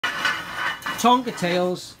Tonka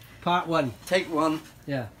Tales Part 1. Take 1.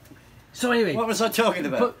 Yeah. So anyway, what was I talking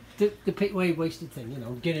about? The pit wave wasted thing, you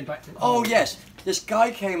know, getting back to. Oh yes, this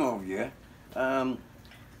guy came over here,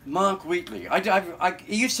 Mark Wheatley.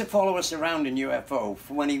 He used to follow us around in UFO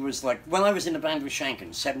from when he was like, when I was in the band with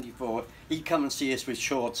Shankin, '74. He'd come and see us with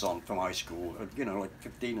shorts on from high school, you know, like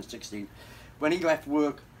 15 or 16. When he left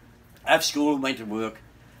work, left school and went to work,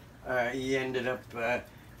 he ended up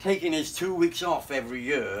taking his 2 weeks off every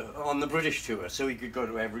year on the British tour so he could go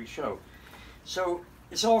to every show. So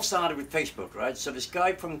it's all started with Facebook, right? So this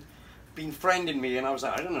guy from been friending me, and I was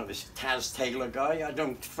like, I don't know this Taz Taylor guy. I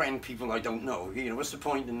don't friend people I don't know. You know, what's the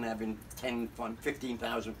point in having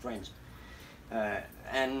 15,000 friends?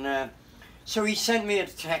 So he sent me a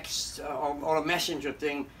text or a messenger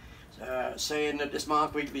thing saying that this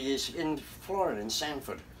Mark Wheatley is in Florida, in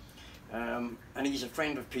Sanford. And he's a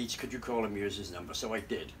friend of Pete's, could you call him, use his number? So I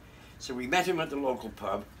did. So we met him at the local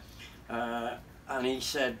pub, and he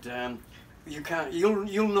said,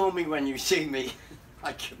 you'll know me when you see me.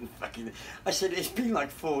 I couldn't fucking, I said, it's been like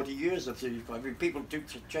 40 years or 35, I mean, people do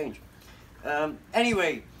change.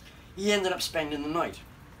 Anyway, he ended up spending the night,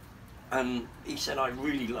 and he said, I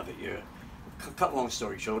really love it here. Cut long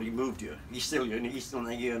story short, he moved here. He's still here, and he's still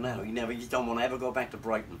here now. He don't want to ever go back to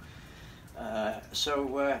Brighton.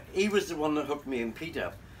 So he was the one that hooked me and Pete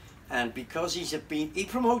up, and because he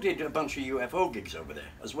promoted a bunch of UFO gigs over there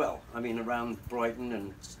as well. I mean, around Brighton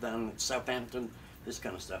and down at Southampton, this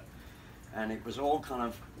kind of stuff. And it was all kind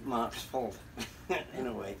of Mark's fault, in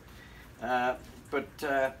a way.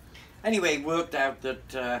 Anyway, it worked out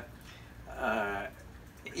that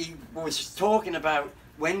he was talking about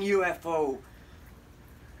when UFO,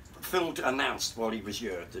 Phil announced while he was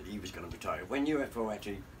here that he was going to retire. When UFO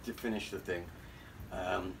actually did finish the thing,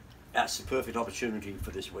 that's the perfect opportunity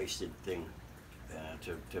for this wasted thing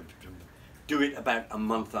to do it about a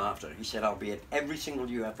month after. He said, I'll be at every single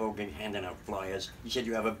UFO gig handing out flyers. He said,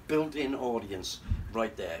 you have a built-in audience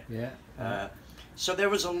right there. Yeah. So there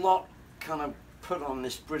was a lot kind of put on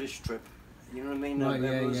this British trip. You know what I mean? Right,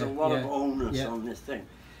 there was a lot of onus on this thing.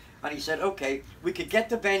 And he said, okay, we could get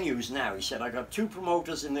the venues now. He said, I got 2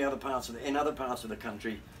 promoters in the other parts of the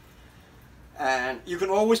country, and you can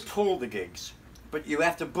always pull the gigs, but you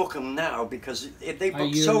have to book them now because if they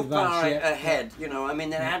book so far ahead, you know, I mean,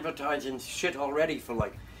 they're advertising shit already for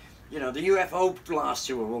like, you know, the UFO last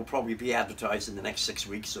tour will probably be advertised in the next 6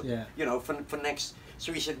 weeks, or, you know, for next.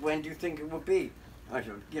 So he said, when do you think it will be? I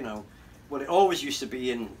said, you know, well, it always used to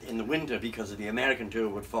be in the winter because of the American tour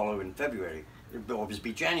would follow in February. It would always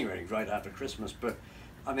be January, right after Christmas, but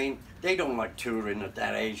I mean, they don't like touring at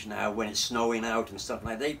that age now when it's snowing out and stuff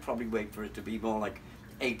like that. They'd probably wait for it to be more like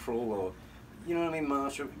April or, you know what I mean,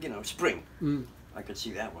 March, or, you know, spring. I could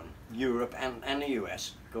see that one. Europe and the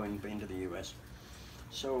US, going into the US.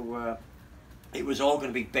 So it was all going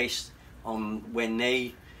to be based on when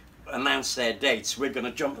they announced their dates. We're going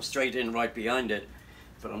to jump straight in right behind it,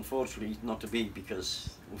 but unfortunately not to be, because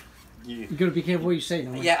you've got to be careful what you say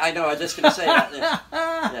now. Yeah, I know, I was just going to say that.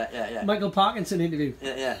 Yeah. Michael Parkinson interview.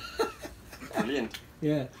 Yeah. Brilliant.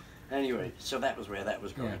 Yeah. Anyway, so that was where that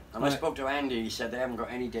was going. And I spoke to Andy, he said they haven't got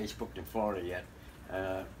any dates booked in Florida yet.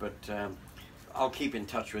 But I'll keep in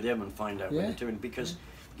touch with him and find out what they're doing, because,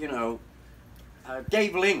 you know,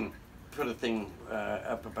 Dave Ling put a thing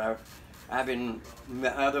up about having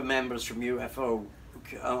other members from UFO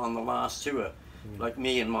on the last tour, like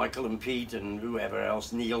me and Michael and Pete and whoever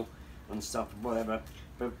else, Neil and stuff, whatever.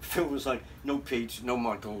 But Phil was like, no Pete, no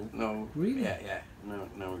Michael, no. Really? Yeah. No,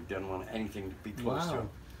 we don't want anything to be close to him.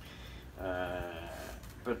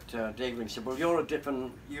 But Dave Ling said, well,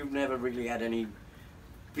 you've never really had any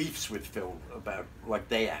beefs with Phil about, like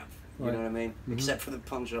they have, you know what I mean? Except for the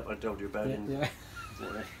punch up I told you about in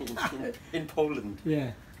Poland.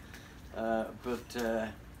 Yeah.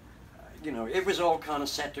 You know, it was all kind of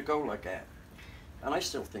set to go like that. And I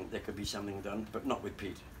still think there could be something done, but not with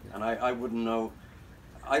Pete. And I wouldn't know.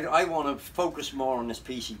 I want to focus more on this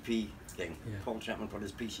PCP thing. Paul Chapman put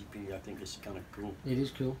his PCP, I think is kind of cool. It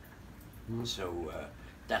is cool. So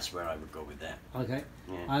that's where I would go with that. Okay.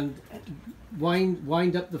 And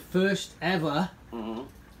wind up the first ever, what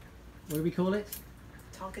do we call it?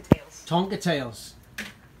 Tonka Tales. Tonka Tales.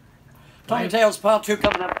 Tonka Tales Part 2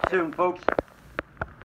 coming up soon, folks.